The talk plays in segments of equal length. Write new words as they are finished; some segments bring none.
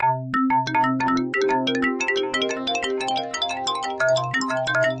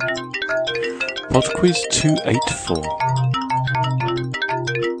PodQuiz 284.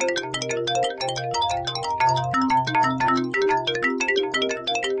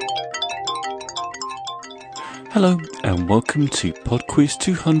 Hello and welcome to PodQuiz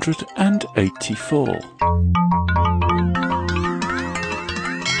 284.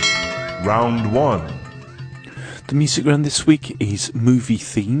 Round 1. The music round this week is movie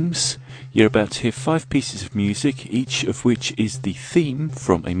themes. You're about to hear 5 pieces of music, each of which is the theme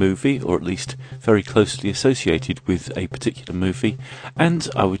from a movie, or at least very closely associated with a particular movie, and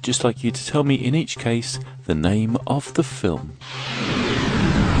I would just like you to tell me in each case the name of the film.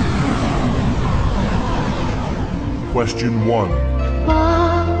 Question 1.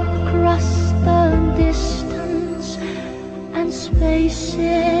 Far across the distance and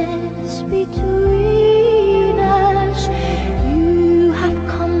spaces between us, you have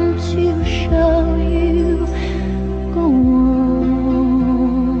come to show you go on.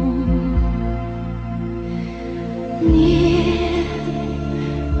 Near,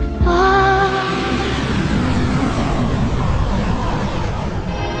 far.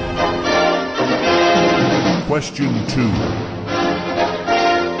 Question 2.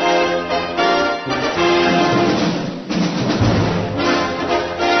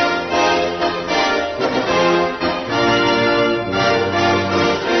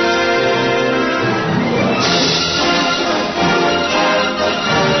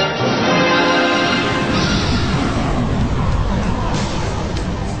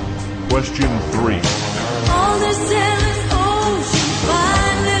 Question 3. All the sailors' ocean,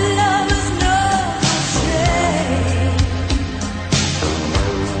 finally lovers know shame.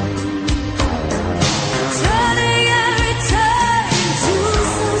 Turning and returning to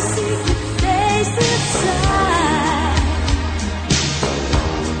some secret place inside.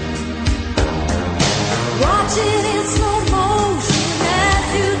 Watching in slow motion as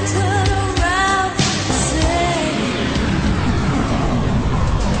you turn around and say.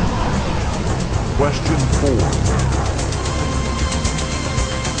 Question 4.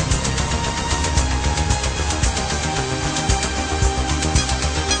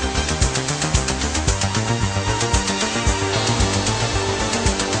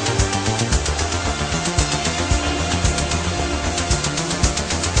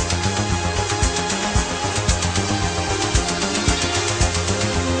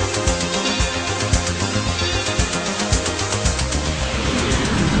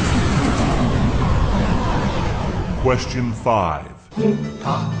 Question 5.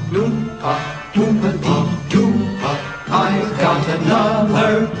 I've got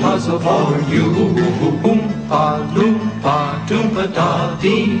another puzzle for you. Oompa loompa doompa da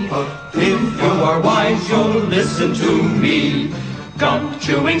dee. If you are wise, you'll listen to me. Gum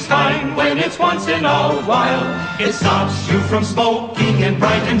chewing's fine when it's once in a while. It stops you from smoking and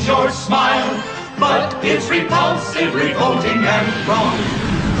brightens your smile. But it's repulsive, revolting, and wrong.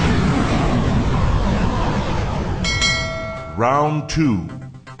 Round 2.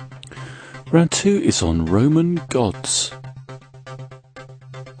 Round 2 is on Roman gods.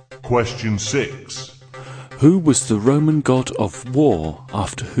 Question 6. Who was the Roman god of war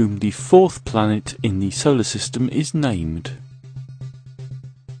after whom the 4th planet in the solar system is named?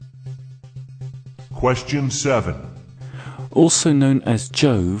 Question 7. Also known as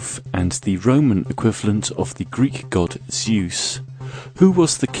Jove and the Roman equivalent of the Greek god Zeus, who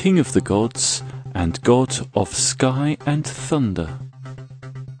was the king of the gods and god of sky and thunder?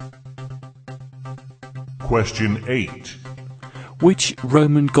 Question 8. Which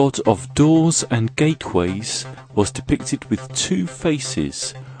Roman god of doors and gateways was depicted with 2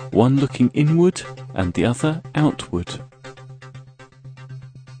 faces, one looking inward and the other outward?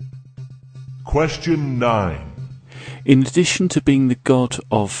 Question 9. In addition to being the god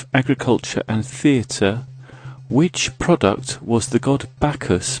of agriculture and theatre, which product was the god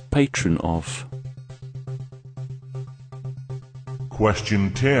Bacchus patron of?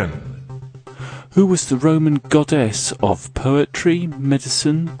 Question 10. Who was the Roman goddess of poetry,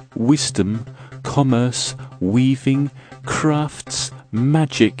 medicine, wisdom, commerce, weaving, crafts,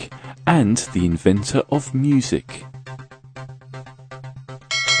 magic, and the inventor of music?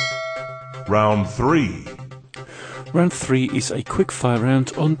 Round 3. Round 3 is a quick-fire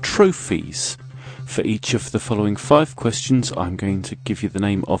round on trophies. For each of the following 5 questions, I'm going to give you the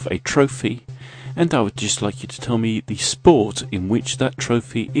name of a trophy, and I would just like you to tell me the sport in which that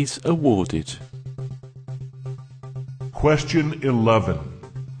trophy is awarded. Question 11.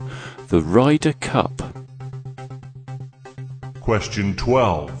 The Ryder Cup. Question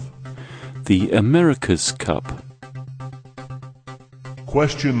 12. The America's Cup.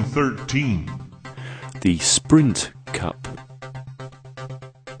 Question 13. The Sprint Cup.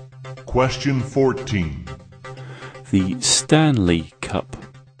 Question 14. The Stanley Cup.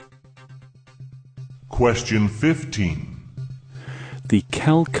 Question 15. The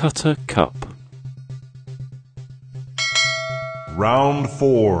Calcutta Cup. Round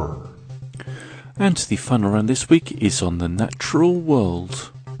 4. And the fun around this week is on the natural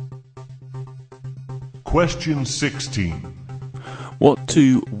world. Question 16. What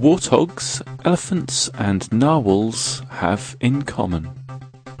do warthogs, elephants and narwhals have in common?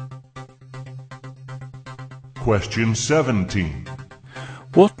 Question 17.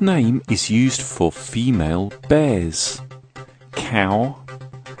 What name is used for female bears? Cow,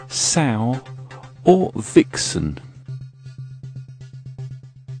 sow or vixen?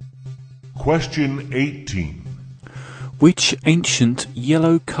 Question 18. Which ancient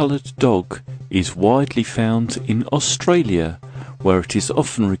yellow-coloured dog is widely found in Australia, where it is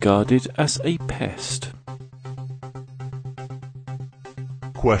often regarded as a pest?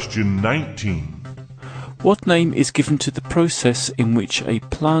 Question 19. What name is given to the process in which a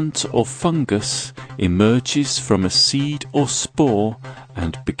plant or fungus emerges from a seed or spore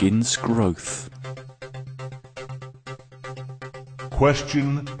and begins growth?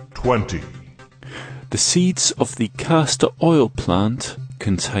 Question 20. The seeds of the castor oil plant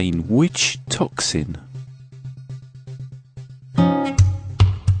contain which toxin?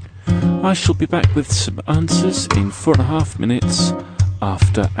 I shall be back with some answers in 4.5 minutes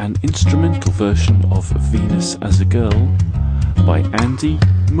after an instrumental version of Venus as a Girl by Andy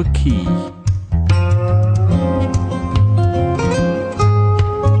McKee.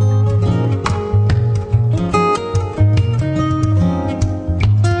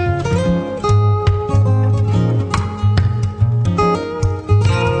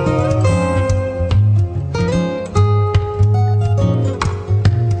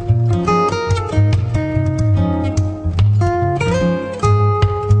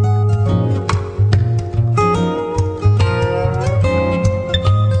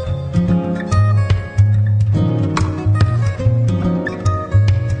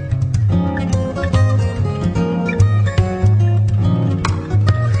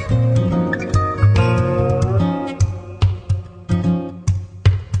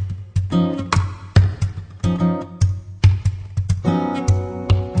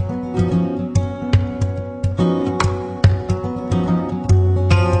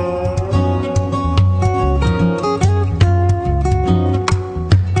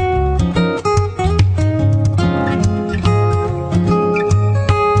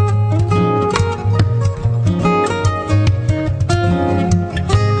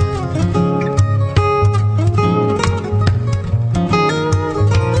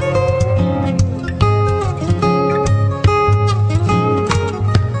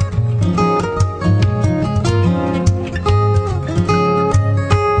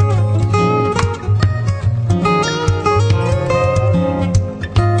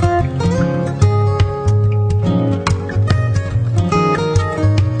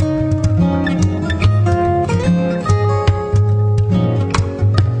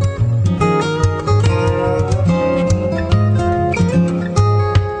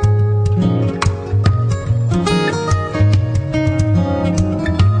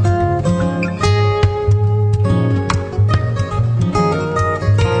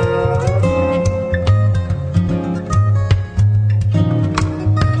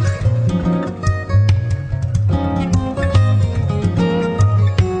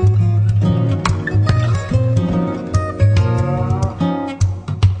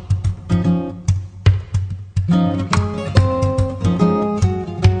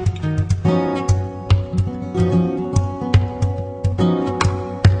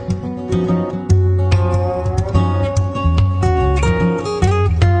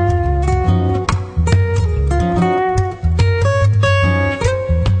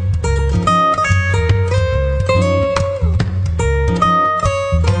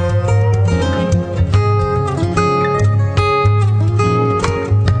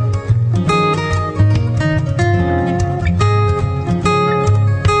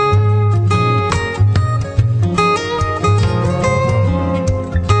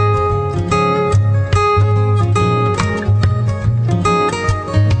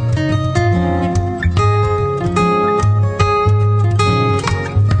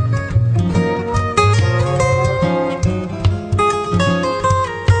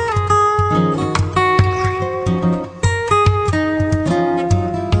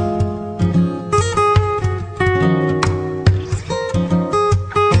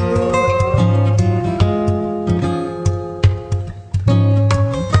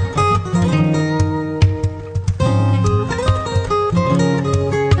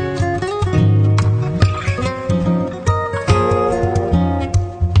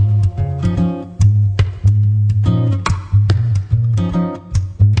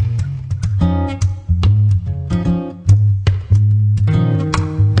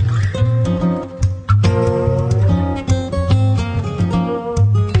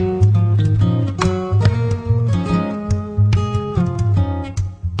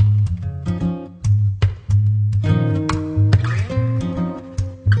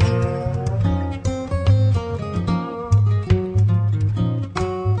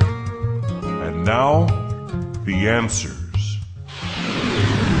 answers.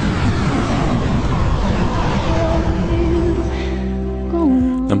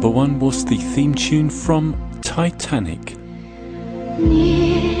 Number 1 was the theme tune from Titanic.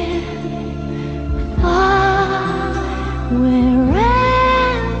 Near, far, wherever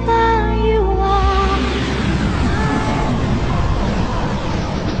you are.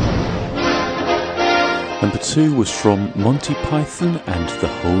 Number 2 was from Monty Python and the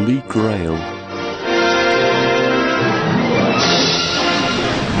Holy Grail.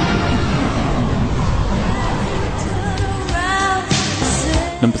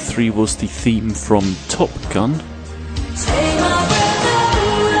 Number 3 was the theme from Top Gun.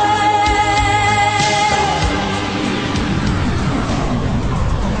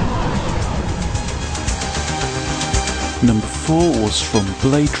 Number 4 was from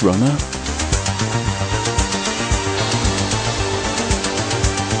Blade Runner.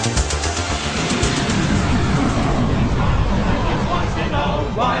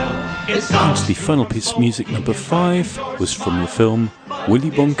 And the final piece of music, number 5, was from the film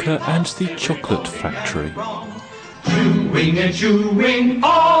Willy Wonka and the Chocolate Factory. Chewing and chewing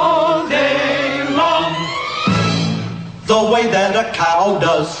all day long, the way that a cow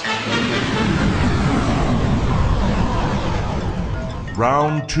does.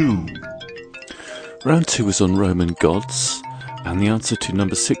 Round 2. Round 2 was on Roman gods, and the answer to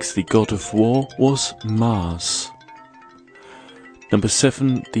number 6, the god of war, was Mars. Number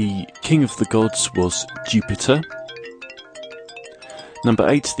 7, the king of the gods, was Jupiter. Number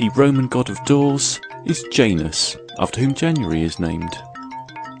 8, the Roman god of doors, is Janus, after whom January is named.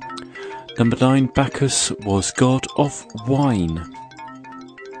 Number 9, Bacchus was god of wine.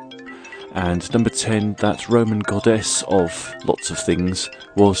 And number 10, that Roman goddess of lots of things,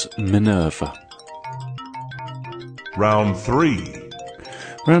 was Minerva. Round 3.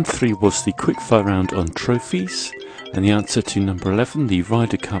 Round 3 was the quickfire round on trophies, and the answer to number 11, the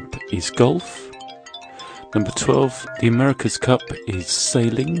Ryder Cup, is golf. Number 12, the America's Cup, is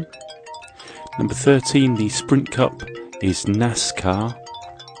sailing. Number 13, the Sprint Cup, is NASCAR.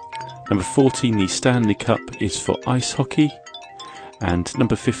 Number 14, the Stanley Cup, is for ice hockey. And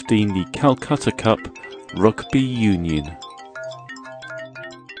number 15, the Calcutta Cup, rugby union.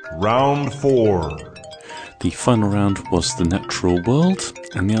 Round 4. The final round was the natural world,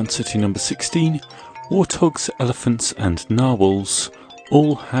 and the answer to number 16, warthogs, elephants and narwhals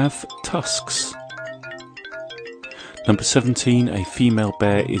all have tusks. Number 17, a female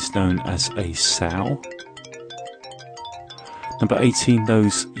bear is known as a sow. Number 18,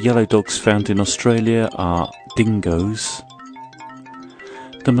 those yellow dogs found in Australia are dingoes.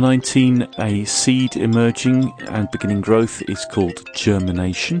 Number 19, a seed emerging and beginning growth is called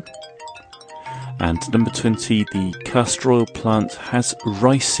germination. And number 20, the castor oil plant has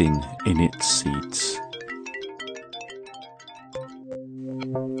ricin in its seeds.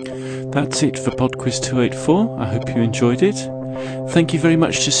 That's it for PodQuiz 284. I hope you enjoyed it. Thank you very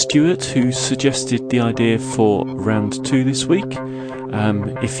much to Stuart, who suggested the idea for round 2 this week.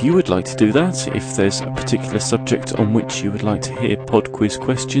 If you would like to do that, if there's a particular subject on which you would like to hear PodQuiz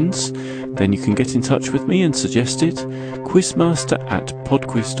questions, then you can get in touch with me and suggest it.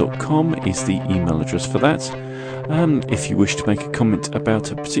 Quizmaster@podquiz.com is the email address for that. If you wish to make a comment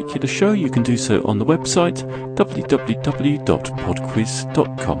about a particular show, you can do so on the website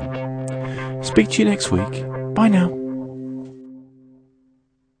www.podquiz.com. Speak to you next week. Bye now.